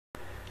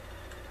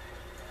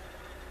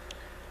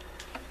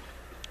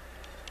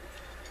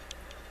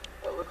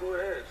who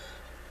it is.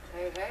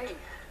 Hey,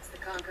 it's the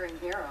conquering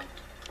hero.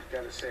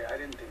 Gotta say, I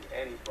didn't think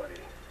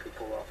anybody could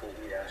pull off what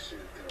we asked you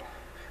to do.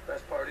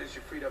 Best part is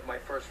you freed up my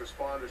first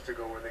responders to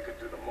go where they could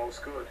do the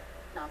most good.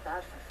 Not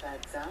bad for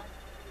feds, huh?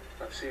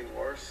 I've seen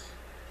worse.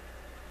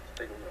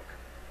 Take a look.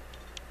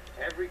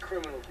 Every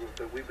criminal group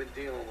that we've been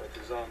dealing with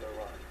is on the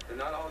run. They're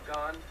not all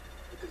gone,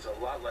 but there's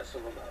a lot less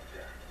of them out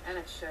there. And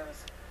it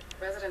shows.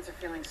 Residents are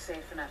feeling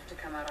safe enough to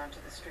come out onto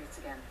the streets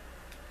again.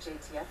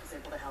 JTF was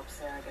able to help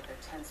Sarah get their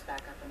tents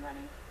back up and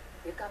running.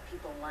 They've got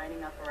people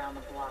lining up around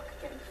the block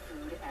getting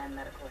food and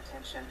medical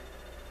attention.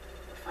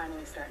 We're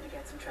finally starting to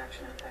get some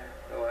traction out there.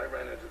 Oh, I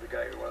ran into the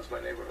guy who runs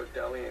my neighborhood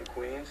deli in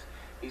Queens.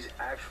 He's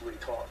actually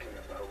talking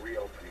about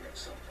reopening at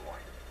some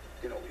point.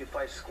 You know, if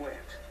I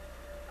squint,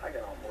 I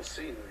can almost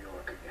see New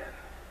York again.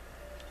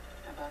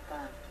 How about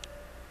that?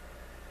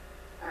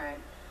 Alright,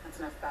 that's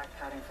enough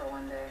backpatting for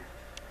one day.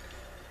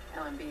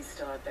 LMB's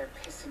still out there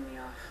pissing me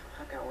off.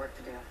 I've got work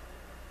to do.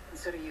 And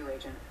so do you,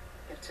 Agent.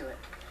 Get to it.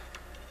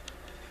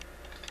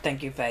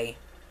 Thank you, Faye.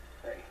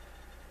 Hey.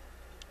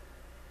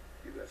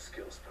 You got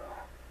skills,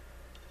 pal.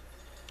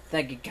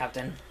 Thank you,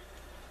 Captain.